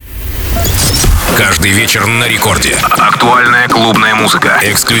Каждый вечер на рекорде. Актуальная клубная музыка.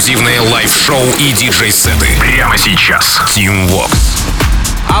 Эксклюзивные лайв-шоу и диджей-сеты. Прямо сейчас. Team Vox.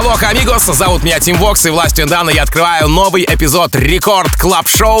 Алло, амигос, зовут меня Тим Вокс, и властью Дана я открываю новый эпизод Рекорд Клаб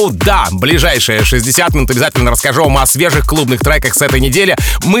Шоу. Да, ближайшие 60 минут обязательно расскажу вам о свежих клубных треках с этой недели.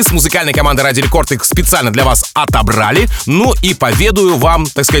 Мы с музыкальной командой Ради Рекорд их специально для вас отобрали. Ну и поведаю вам,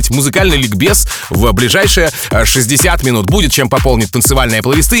 так сказать, музыкальный ликбез в ближайшие 60 минут. Будет чем пополнить танцевальные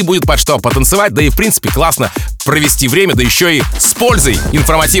плейлисты, и будет под что потанцевать, да и в принципе классно провести время, да еще и с пользой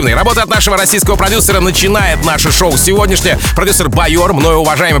информативной. Работа от нашего российского продюсера начинает наше шоу сегодняшнее. Продюсер Byor, мною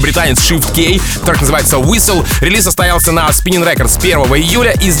уважаемый британец Showtek. Трек называется Whistle. Релиз состоялся на Spinning Records 1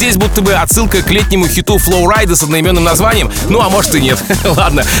 июля. И здесь будто бы отсылка к летнему хиту Flowride с одноименным названием. Ну а может и нет.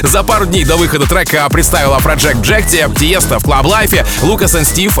 Ладно, за пару дней до выхода трека представил Afrojack Джекти, Тиеста в Club Life, Лукас и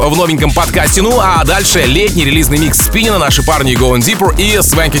Стив в новеньком подкасте. Ну а дальше летний релизный микс Спиннина, наши парни Going Deeper и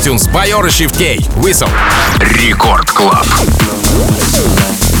Swanky Tunes. Byor и Showtek. Whistle. Рекорд Клаб.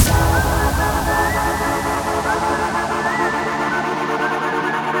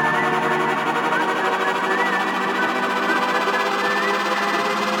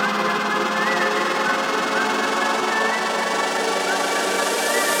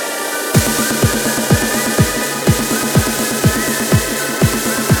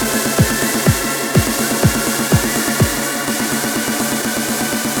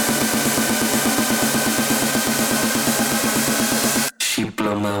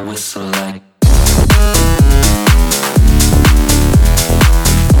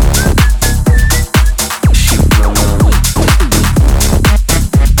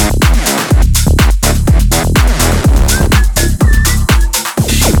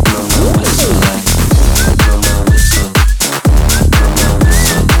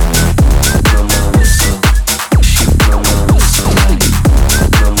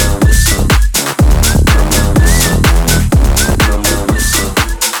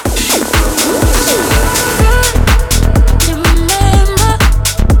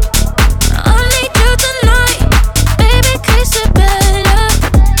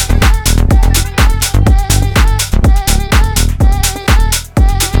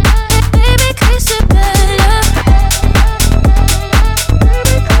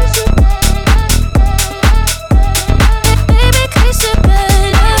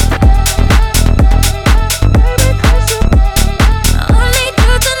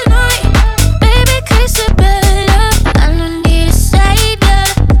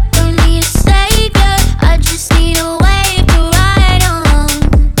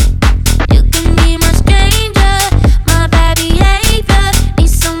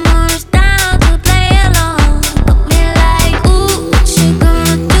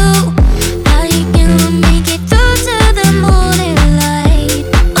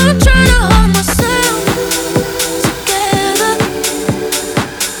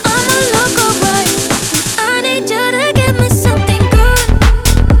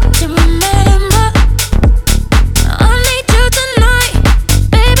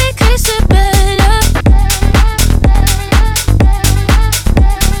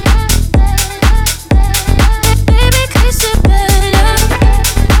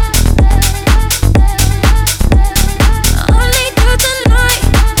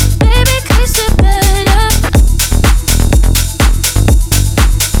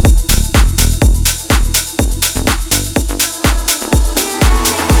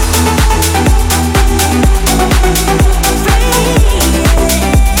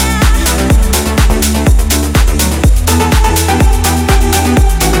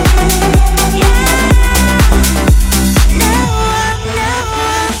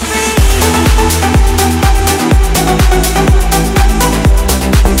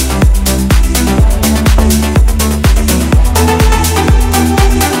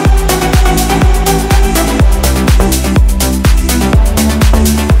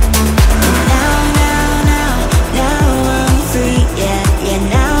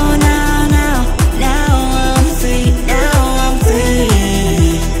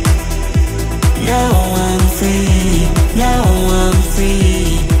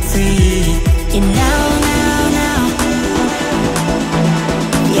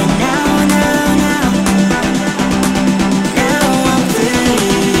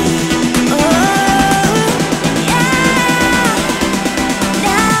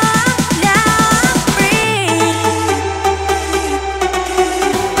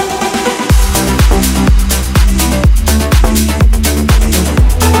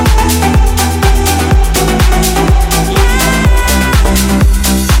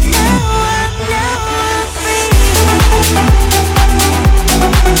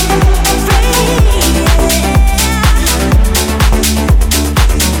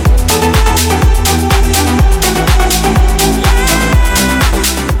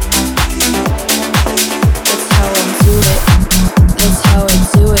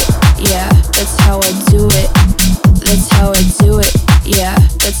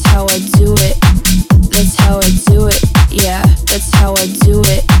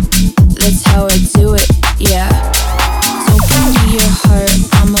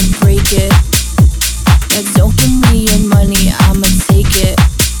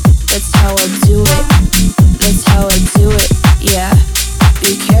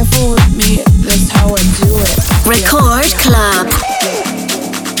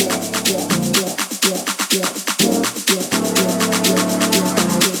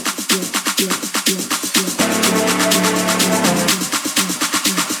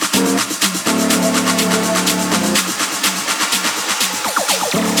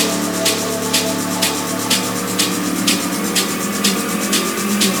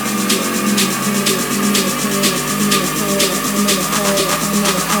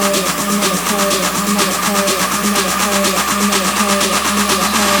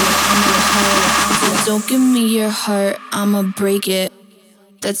 Don't give me your heart, I'ma break it.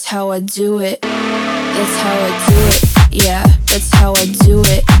 That's how I do it. That's how I do it. Yeah, that's how I do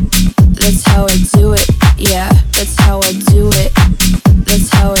it. That's how I do it. Yeah, that's how I do it. That's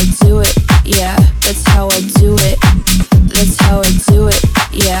how I do it. Yeah, that's how I do it. That's how I do it.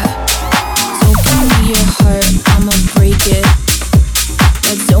 Yeah. Don't give me your heart, I'ma break it.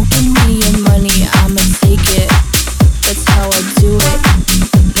 Now don't give me your money, I'ma take it. That's how I do it.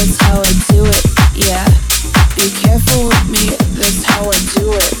 That's how I do it. Yeah. Be careful with me. That's how I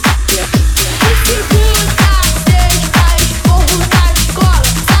do it. Yeah.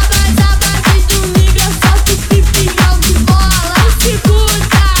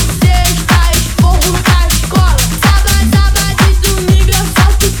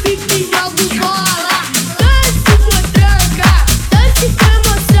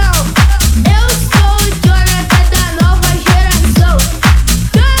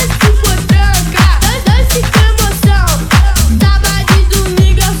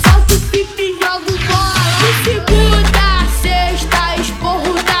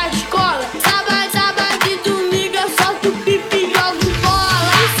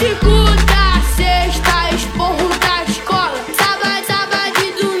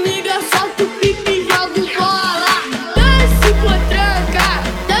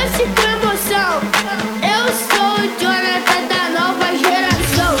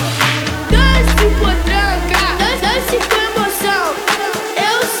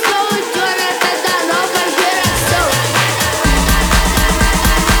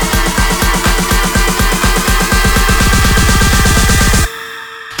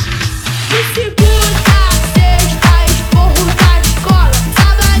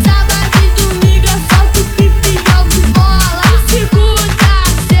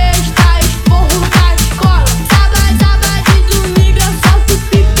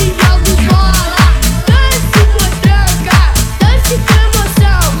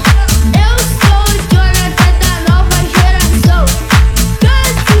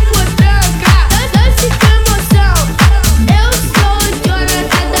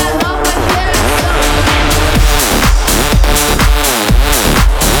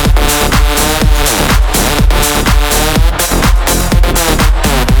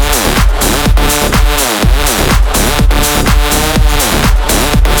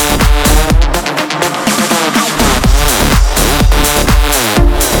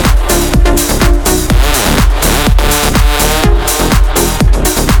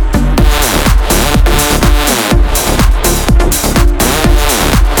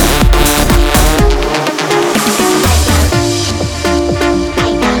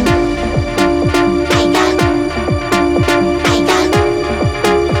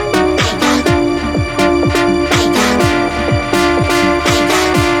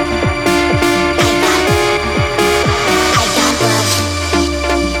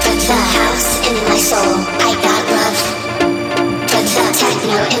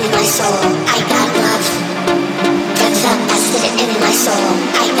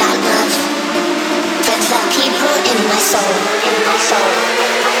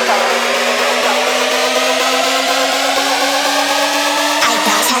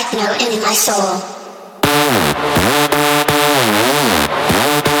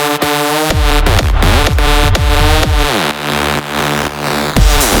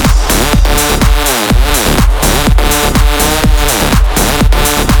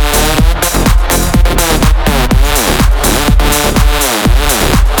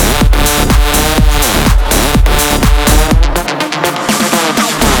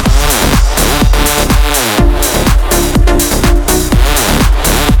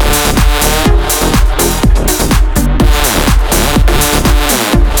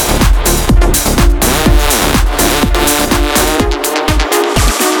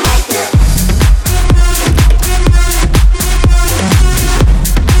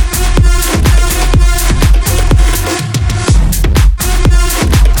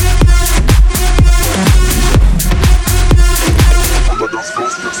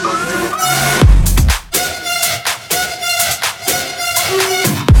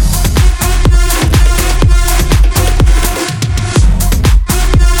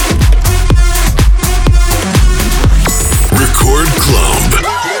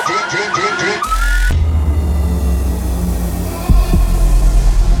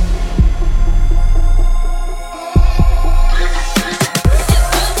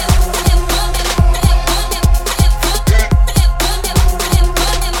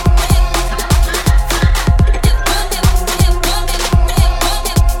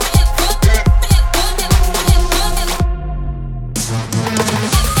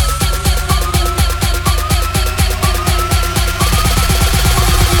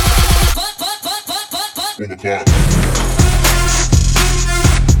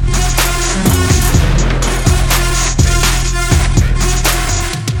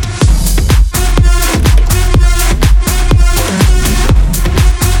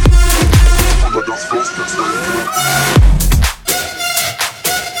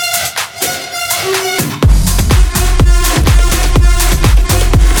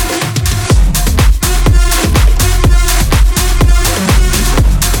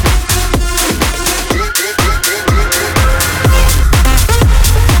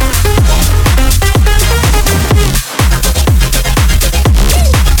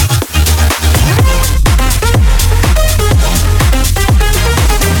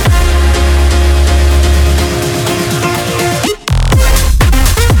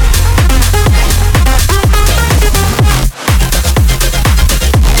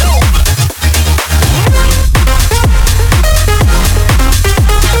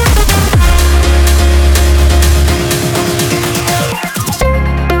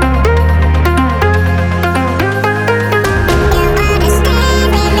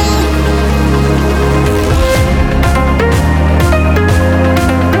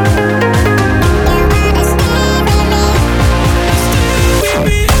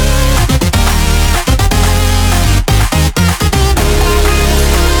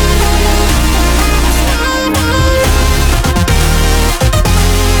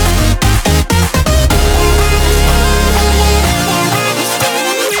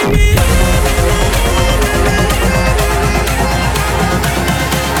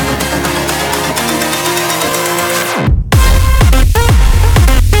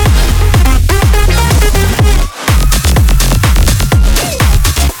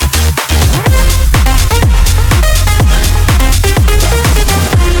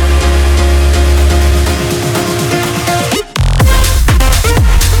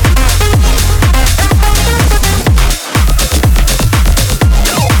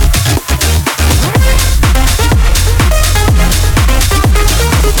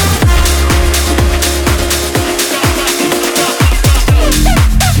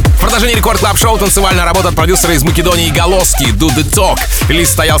 Рекорд Клаб Шоу, танцевальная работа от продюсера из Македонии Галоски, Do The Talk. Релиз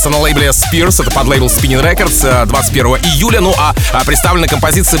состоялся на лейбле Spears, это под лейбл Spinning Records, 21 июля. Ну а представлена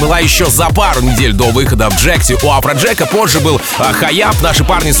композиция была еще за пару недель до выхода в Джекте у Афроджека. Позже был Хаяп, наши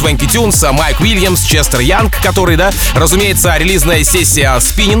парни Свенки Тюнс, Майк Уильямс, Честер Янг, который, да, разумеется, релизная сессия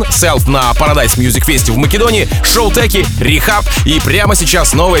Spinning, Self на Paradise Music Fest в Македонии, Showtek, Rehab и прямо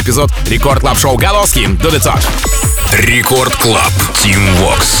сейчас новый эпизод Рекорд Клаб Шоу Галоски, Do The Talk. Рекорд Клаб, Team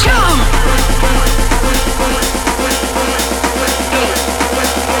Vox.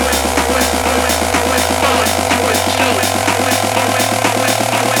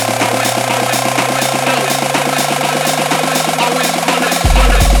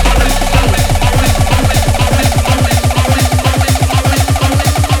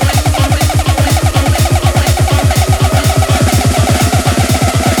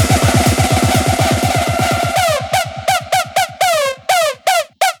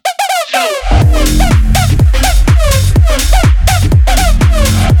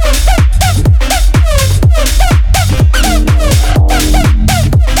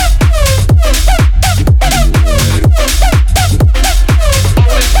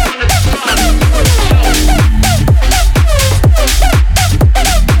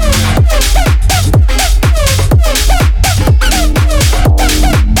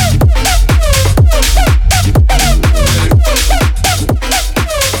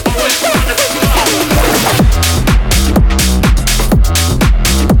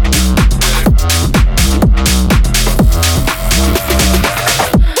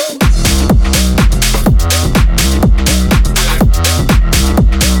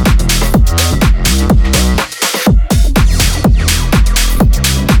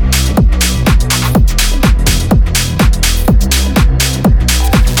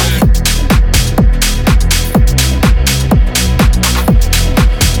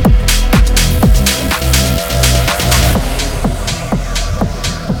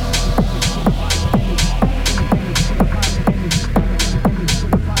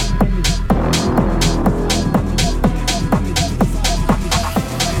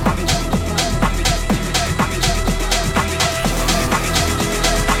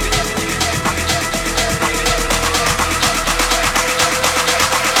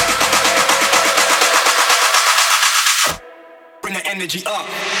 energy up.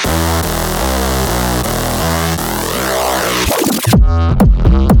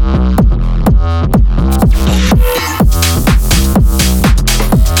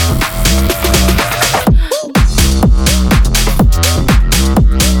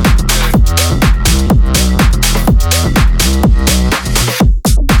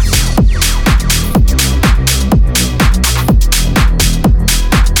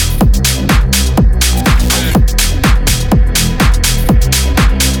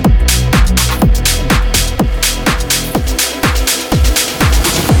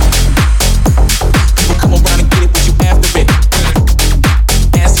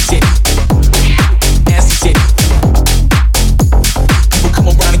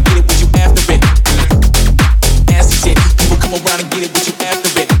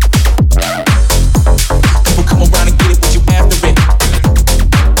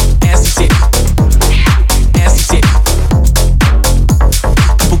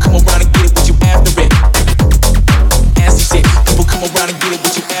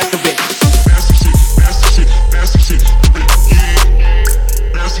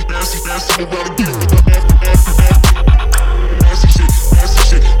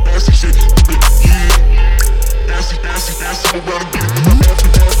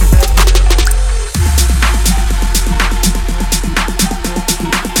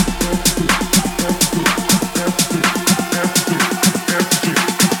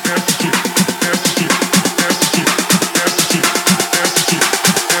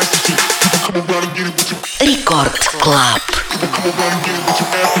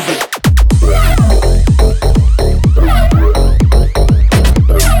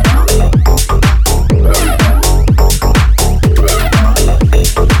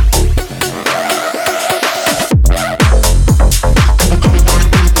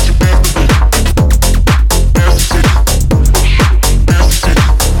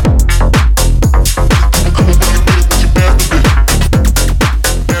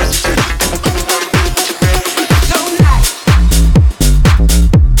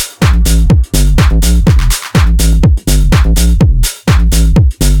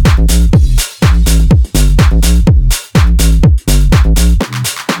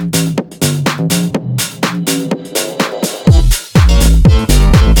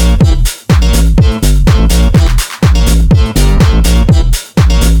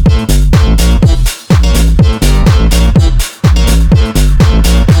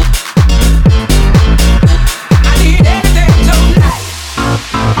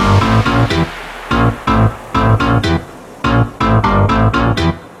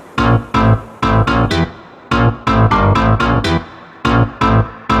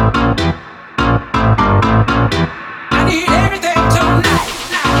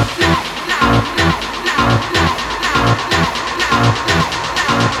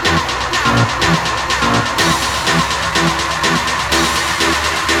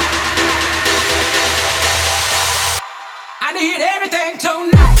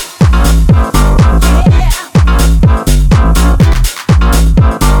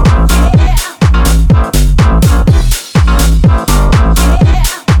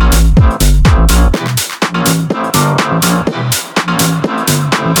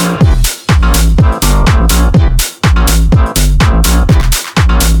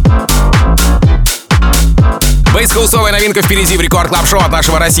 Бейс-хаусовая новинка впереди в Рекорд Клаб Шоу от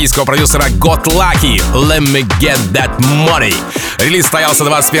нашего российского продюсера Gotlucky. Lemme Get That Money. Релиз состоялся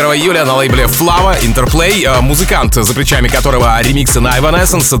 21 июля на лейбле Flava Interplay. Музыкант, за плечами которого ремиксы на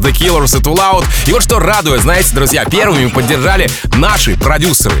Evanescence, The Killers и Too Loud. И вот что радует, знаете, друзья, первыми поддержали наши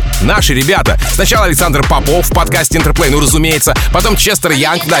продюсеры, наши ребята. Сначала Александр Попов в подкасте Interplay, ну разумеется. Потом Честер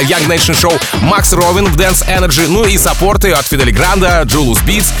Янг, да, Young Nation Show, Макс Ровин в Dance Energy, ну и саппорты от Федели Гранда, Jules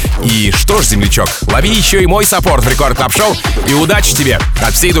Beats. И что ж, землячок, лови еще и мой саппорт в Рекорд Клаб Шоу. И удачи тебе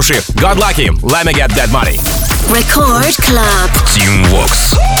от всей души. Gotlucky, Lemme Get That Money. Record Club. Team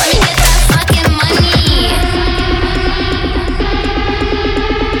Vox.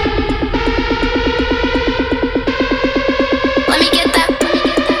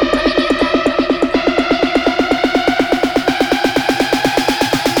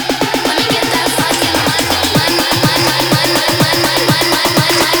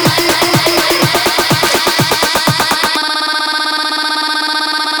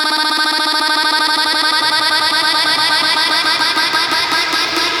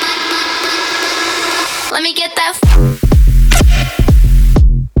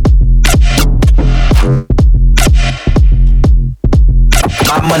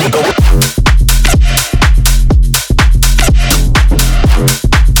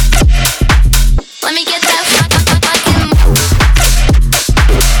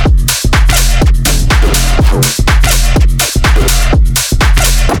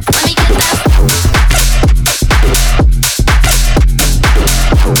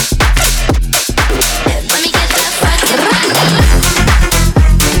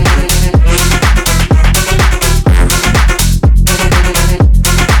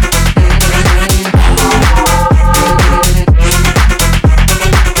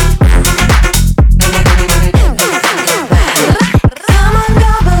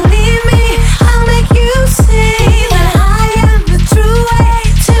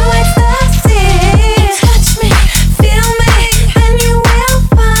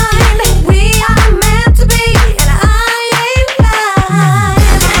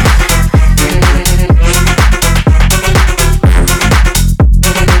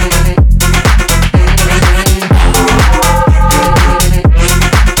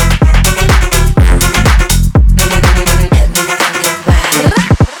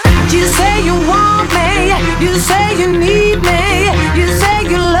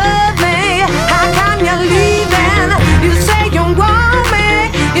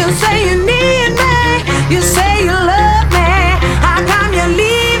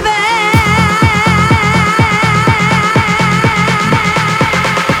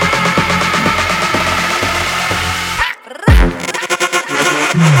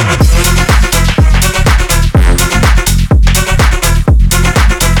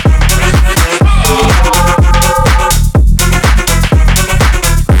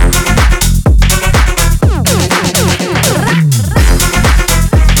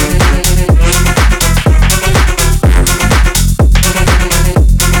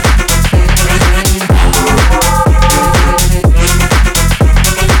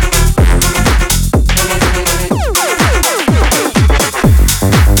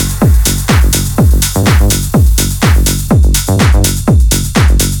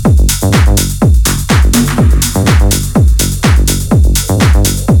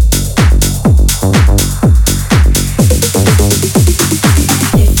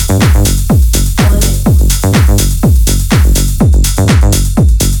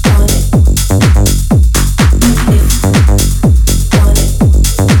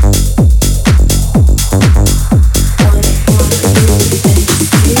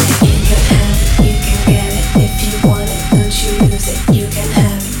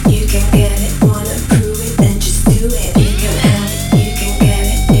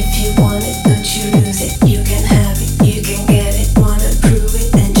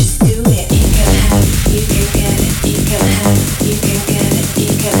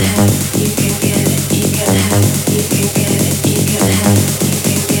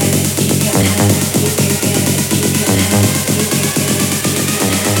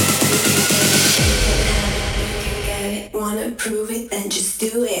 wanna prove it, then just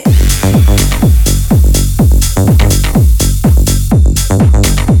do it.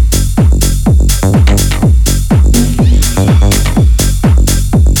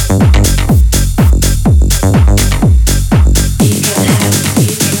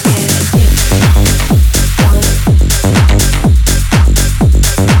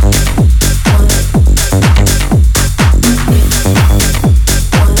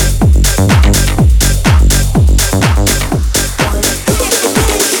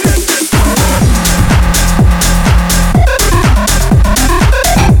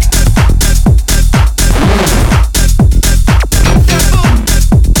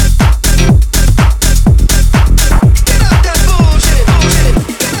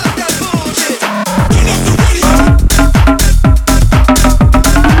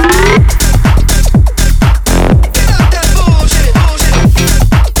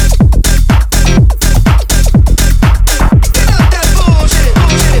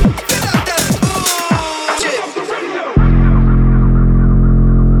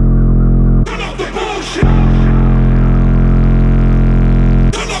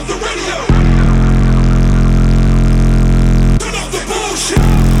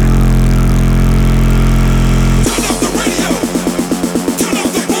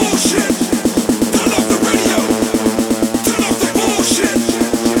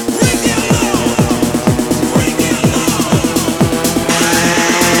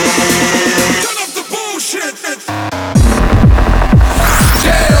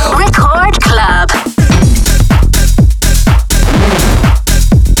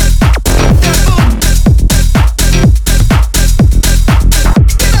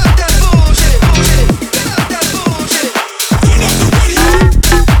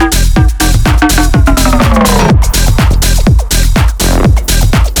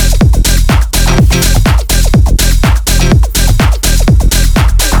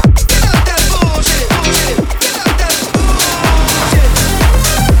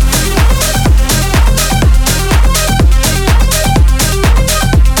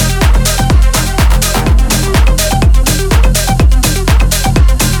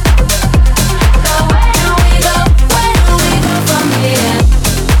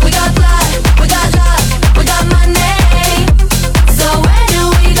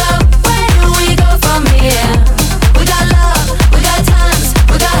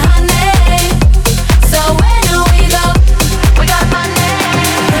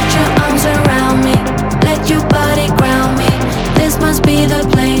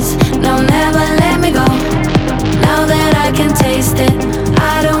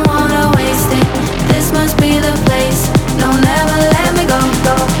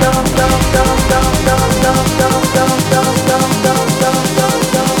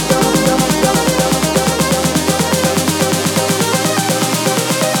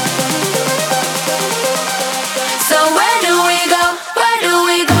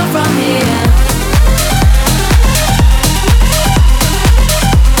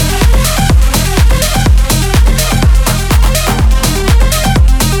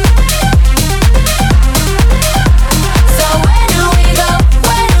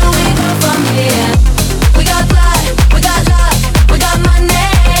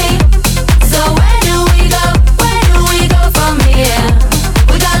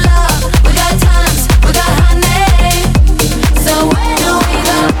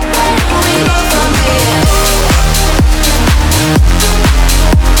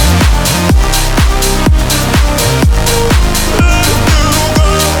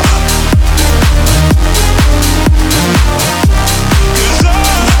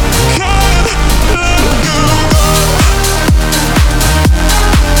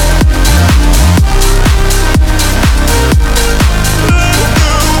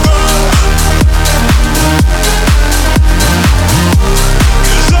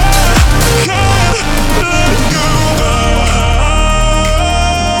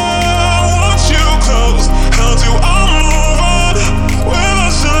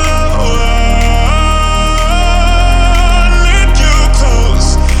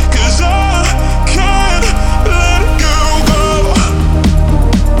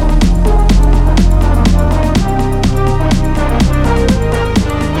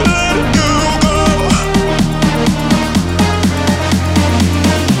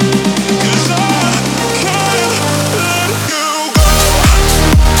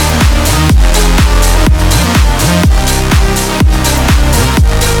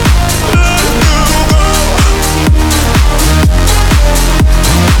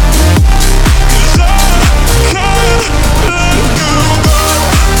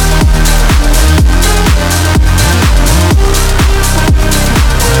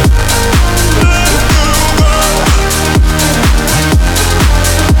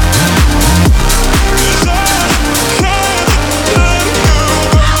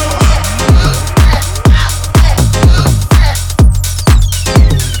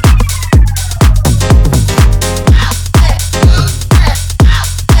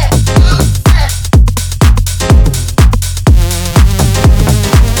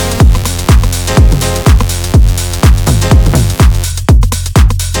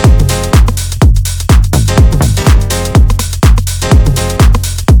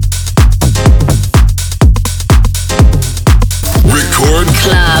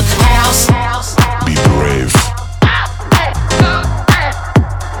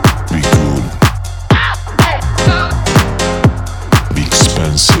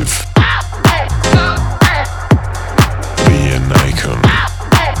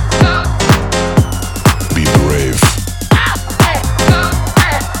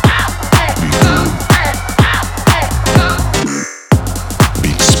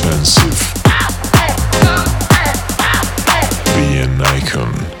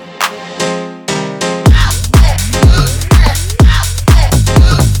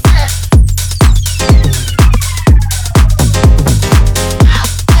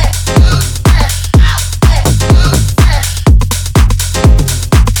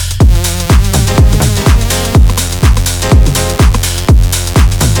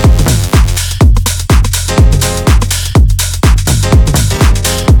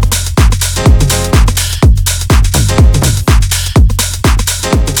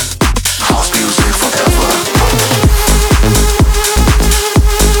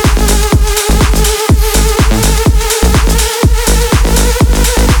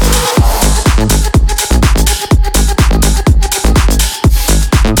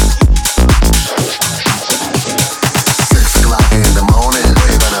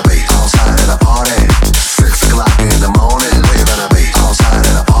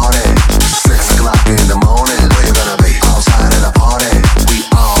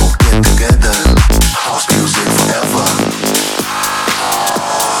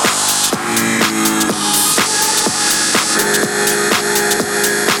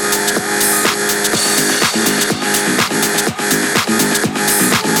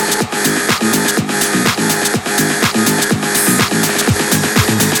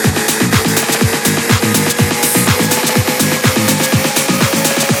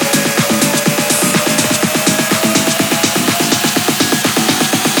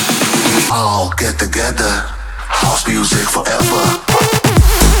 get together. House music forever.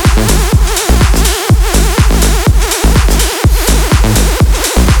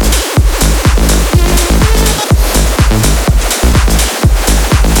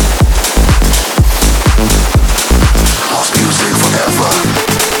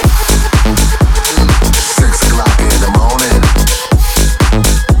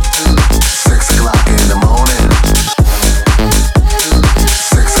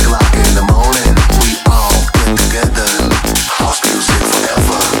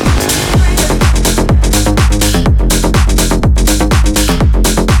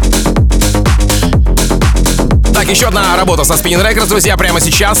 Еще одна работа со Spinning Records, друзья, прямо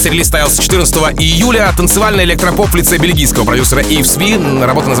сейчас. Релиз состоялся 14 июля. Танцевальный электропоп в лице бельгийского продюсера Yves.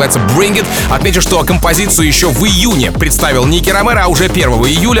 Работа называется Bring It. Отмечу, что композицию еще в июне представил Ники Ромеро, а уже 1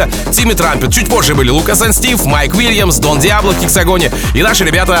 июля Тимми Трампет. Чуть позже были Лукас энд Стив, Майк Уильямс, Дон Диабло в Хексагоне и наши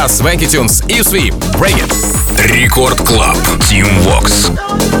ребята Свенки Тюнс. Yves, Bring It. Рекорд Клаб. Team Vox.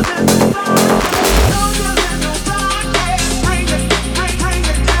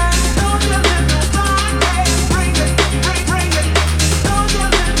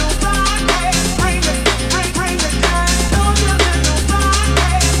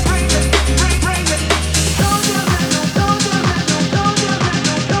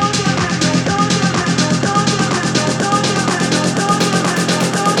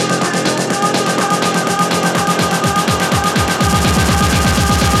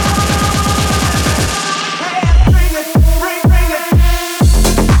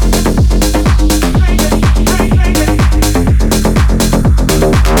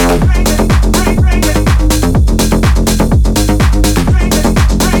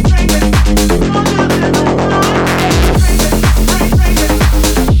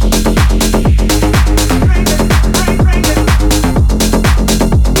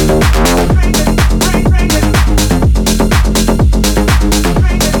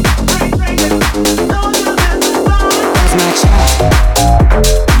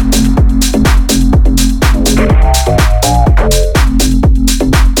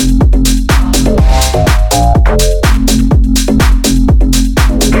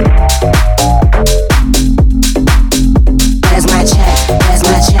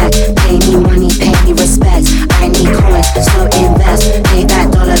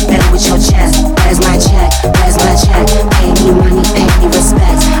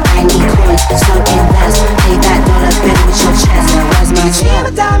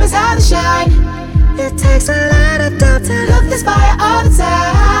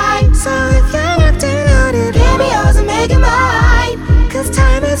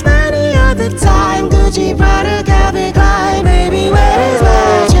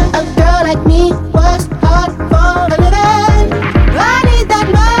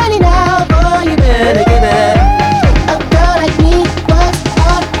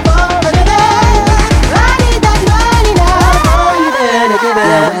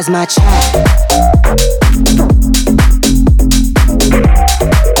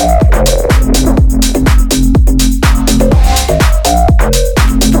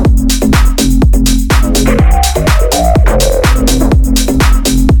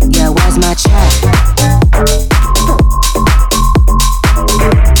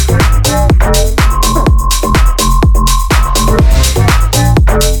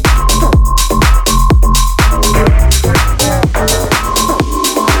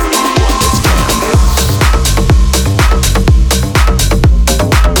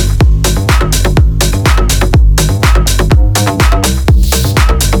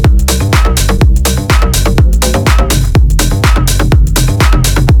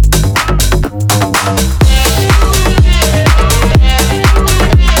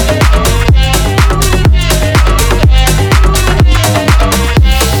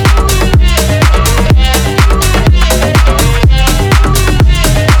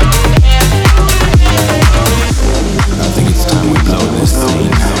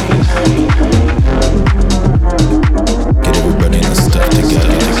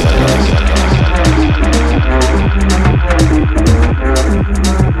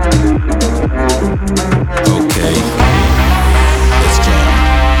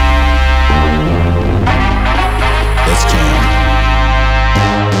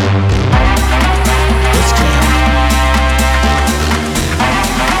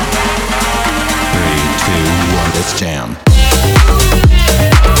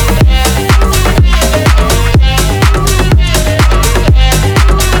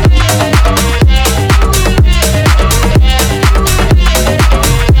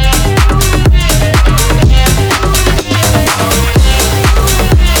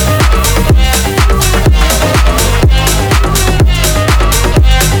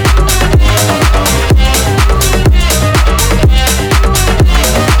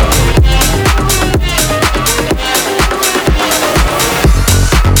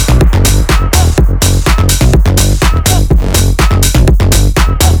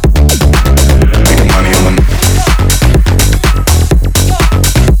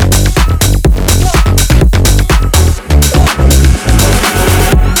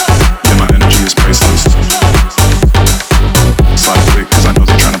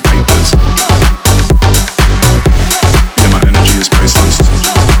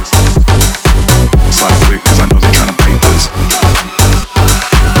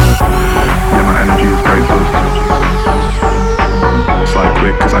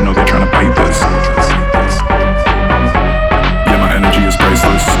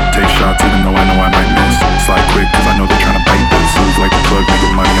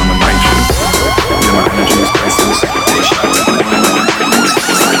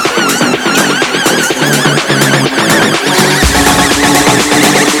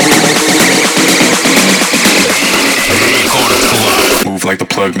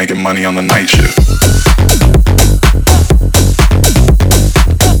 making money on the night shift.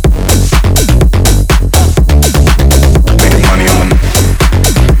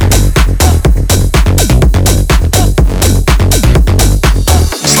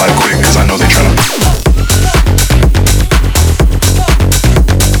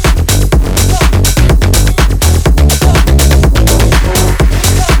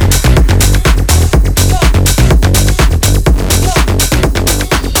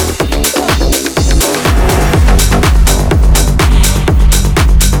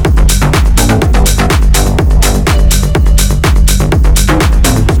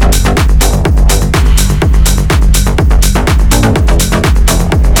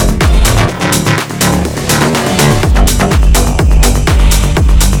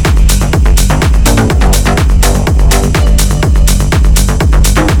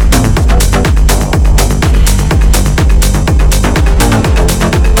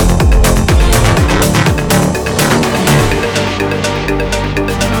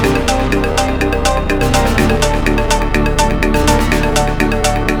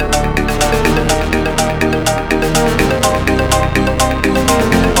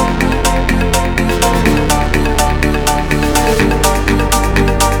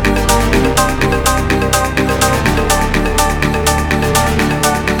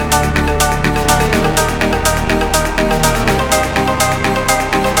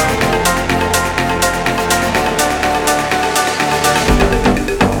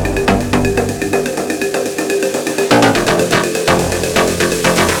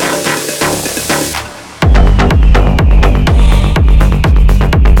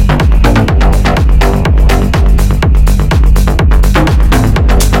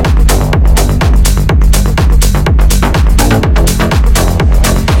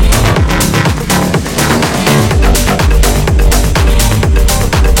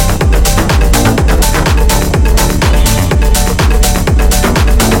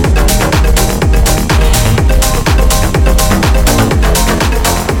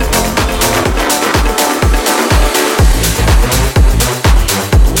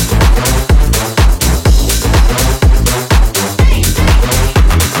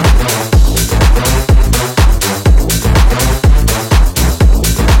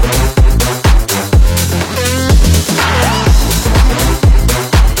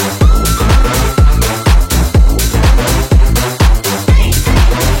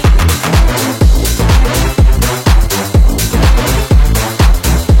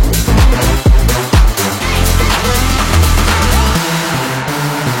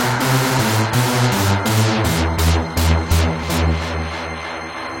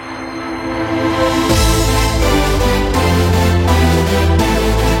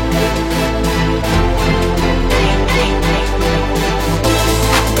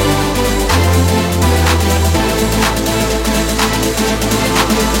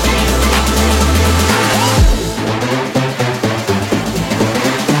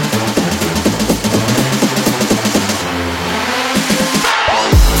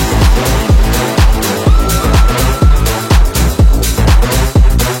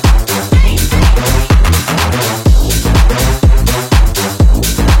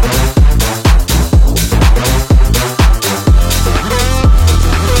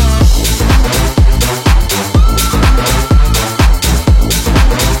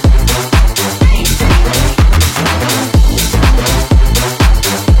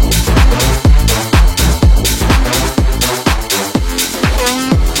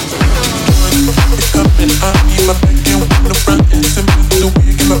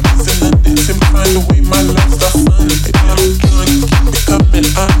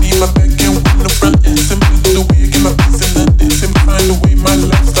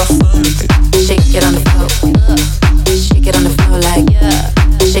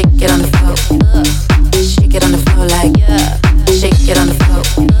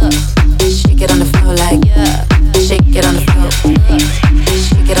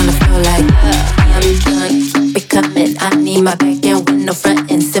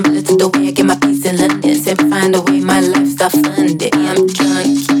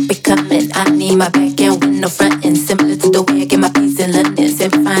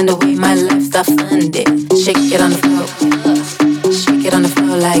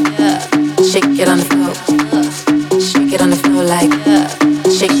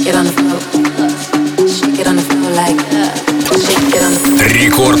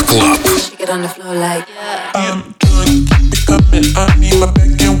 Рекорд Клаб.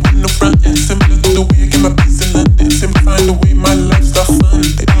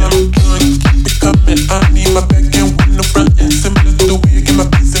 I need my back end with no front end, similar to the way I get my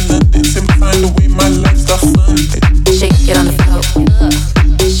piece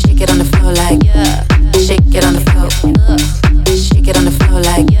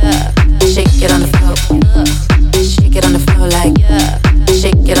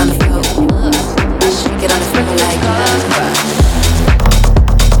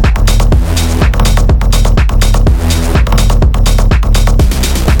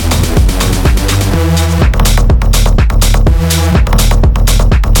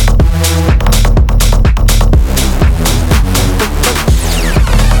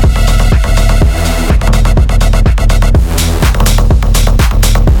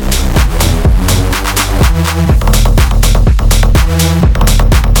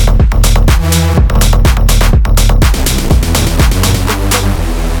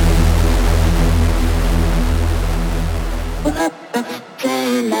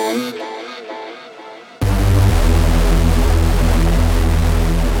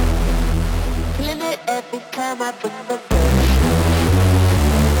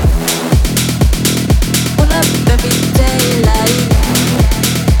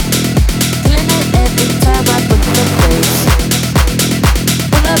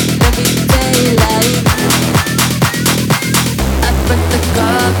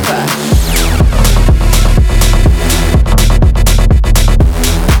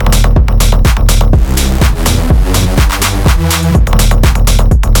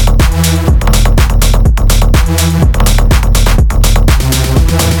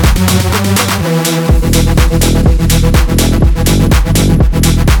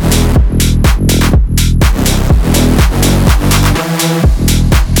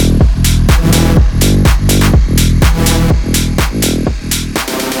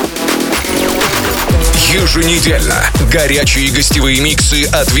Еженедельно горячие гостевые миксы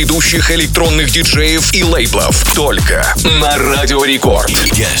от ведущих электронных диджеев и лейблов только на Радио Рекорд.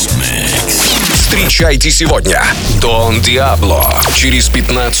 Встречайте сегодня Дон Диабло через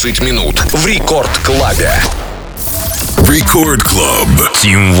 15 минут в Рекорд Клабе. Рекорд Клаб.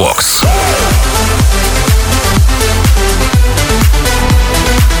 Team Vox.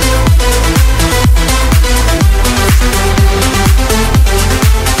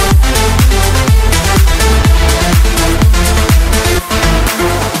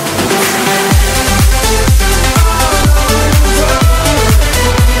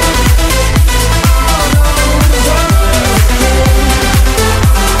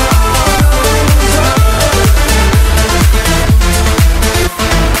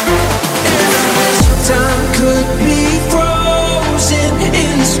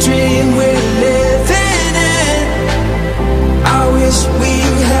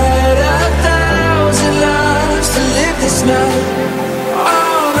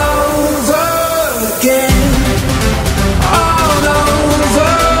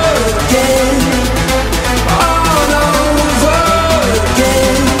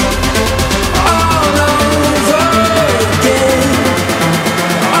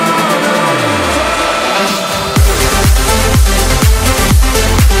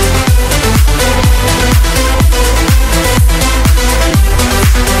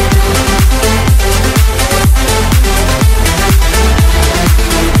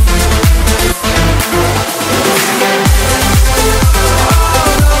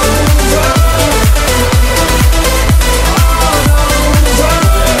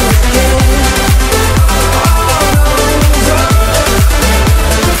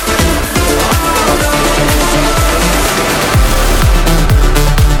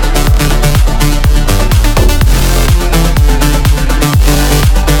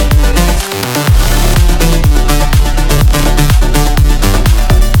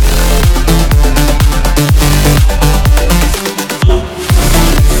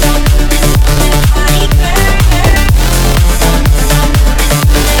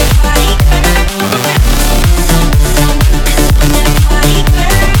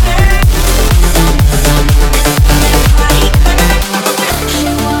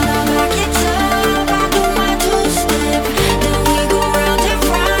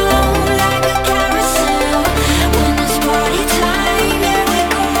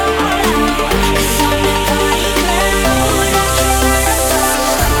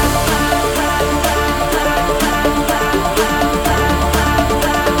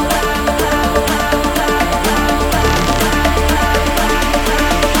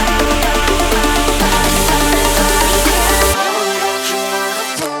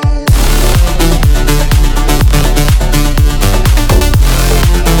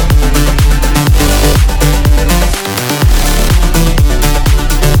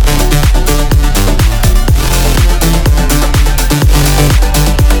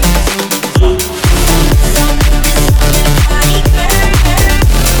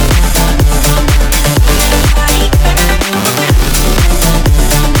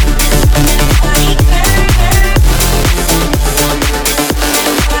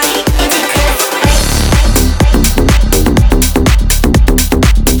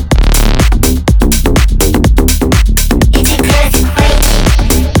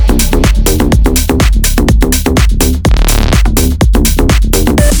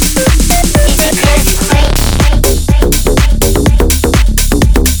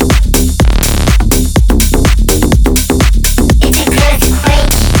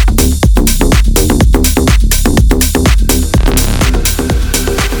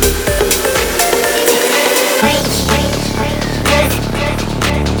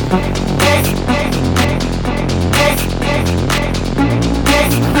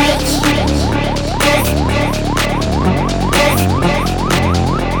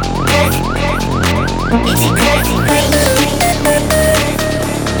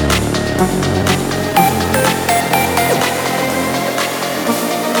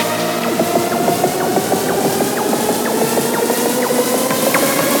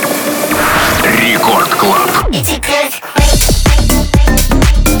 Рекорд Клаб.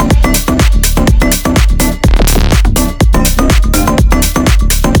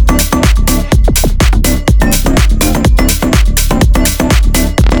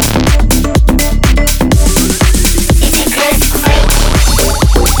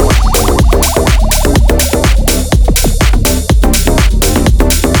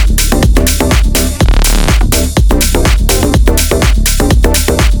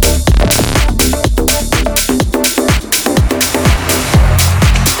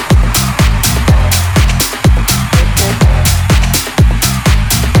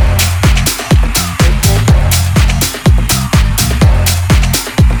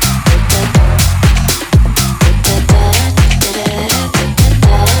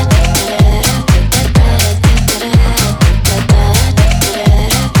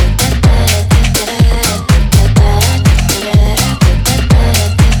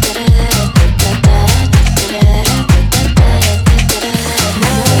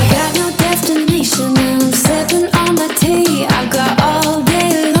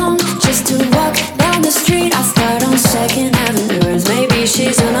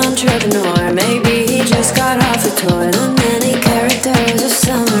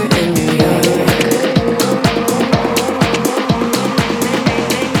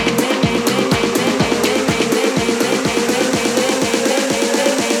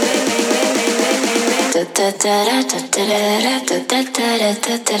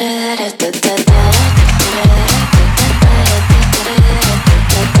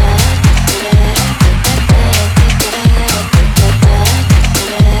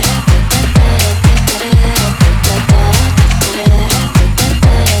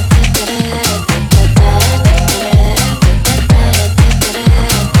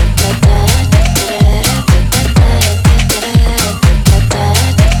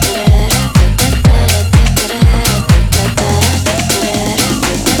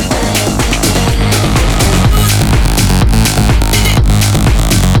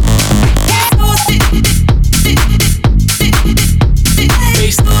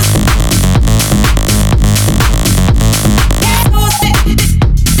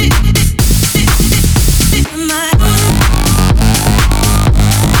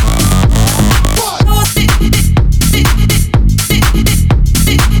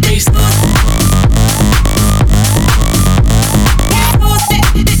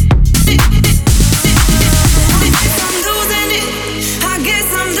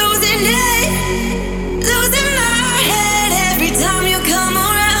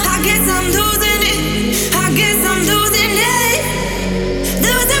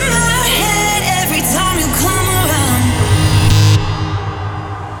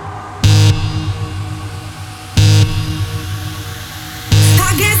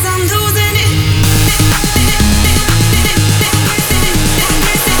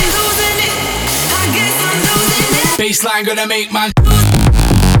 Baseline gonna make my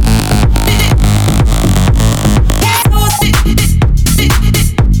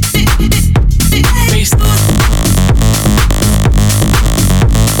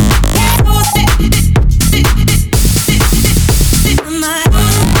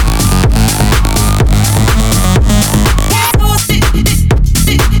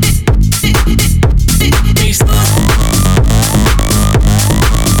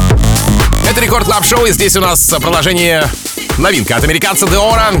Рекорд Клаб Шоу, и здесь у нас продолжение новинка от американца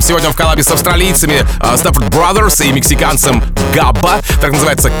Byor. Сегодня в коллабе с австралийцами Stafford Brothers и мексиканцем Габба. Так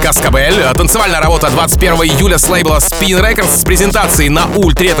называется Каскабель. Танцевальная работа 21 июля с лейбла Spin Records с презентацией на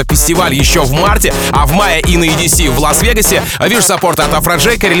Ультре. Это фестиваль еще в марте, а в мае и на EDC в Лас-Вегасе. Вижу саппорта от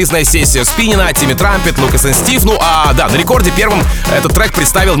Афроджека, релизная сессия Спинина, Тимми Трампет, Лукас и Стив. Ну а да, на рекорде первым этот трек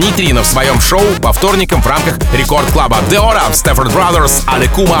представил Нейтрино в своем шоу по вторникам в рамках Рекорд Клаба. Byor, Stafford Brothers,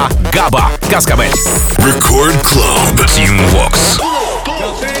 Aluna, Gabba, Каскабель. Record Club. Team Vox.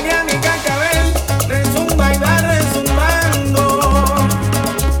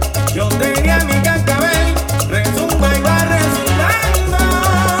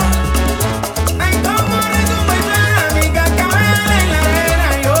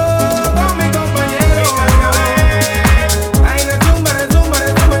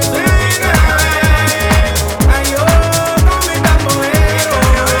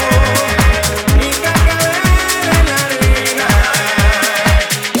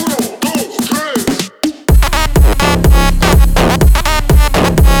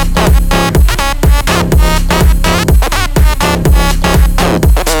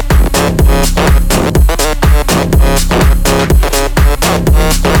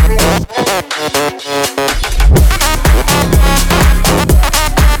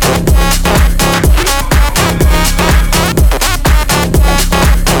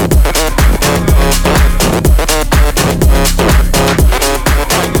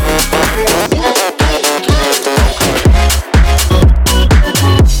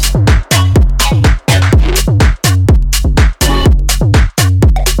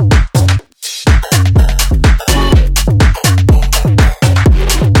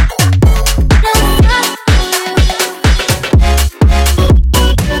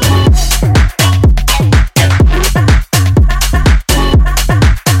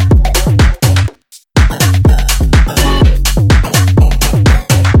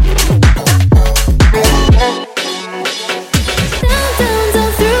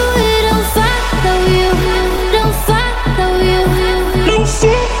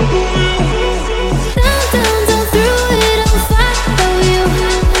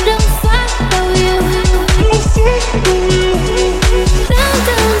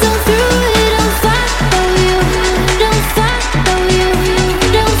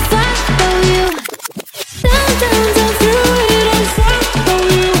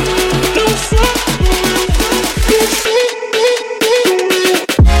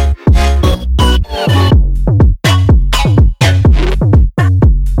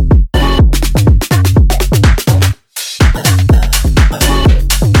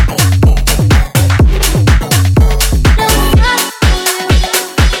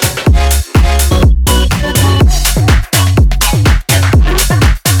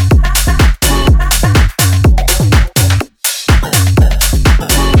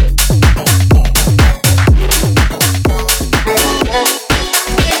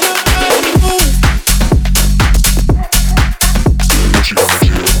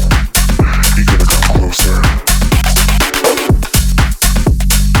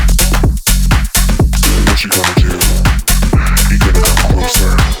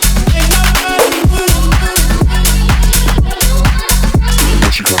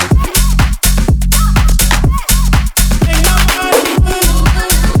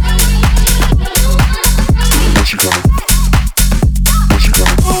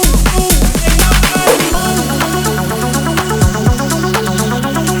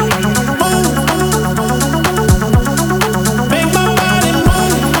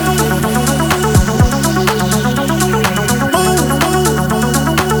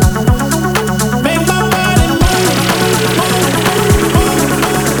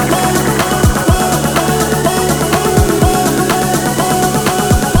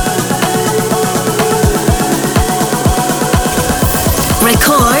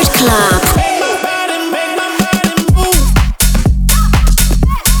 Record Club.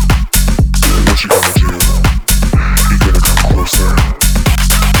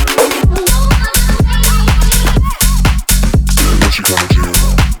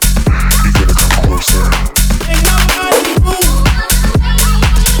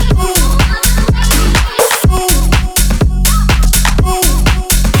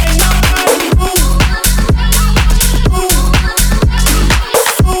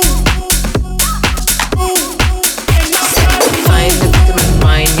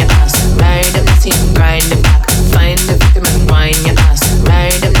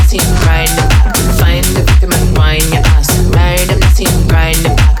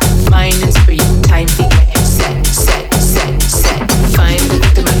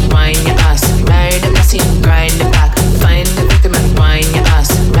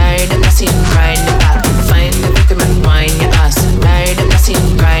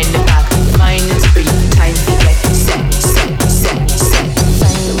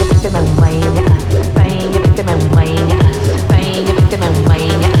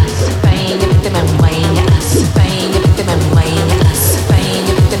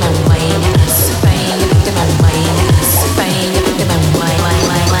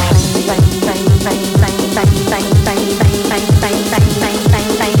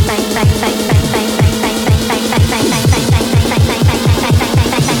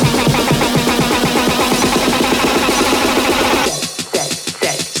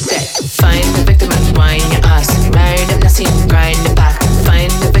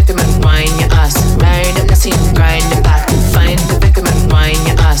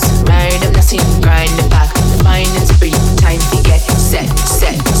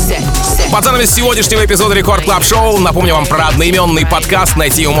 Пацаны, с сегодняшнего эпизода Рекорд Клаб Шоу. Напомню вам про одноименный подкаст.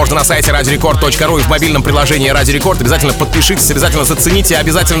 Найти его можно на сайте radiorecord.ru и в мобильном приложении Радио Рекорд. Обязательно подпишитесь, обязательно зацените,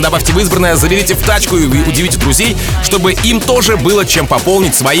 обязательно добавьте в избранное, заберите в тачку и удивите друзей, чтобы им тоже было чем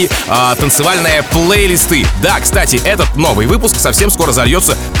пополнить свои танцевальные плейлисты. Да, кстати, этот новый выпуск совсем скоро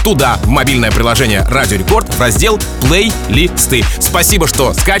зальется туда, в мобильное приложение Радио Рекорд, в раздел «Плейлисты». Спасибо,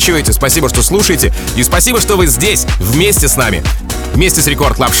 что скачиваете, спасибо, что слушаете, и спасибо, что вы здесь вместе с нами. Вместе с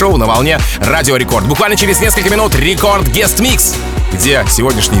Рекорд Клаб Шоу на волне Радио Рекорд. Буквально через несколько минут Рекорд Гест Микс, где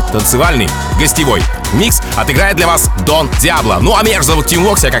сегодняшний танцевальный гостевой микс отыграет для вас Дон Диабло. Ну а меня же зовут Тим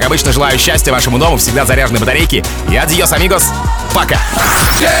Вокс. Я, как обычно, желаю счастья вашему дому, всегда заряженной батарейки. И адьос, амигос. Пока.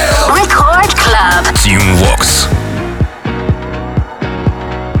 Record Club. Team Vox.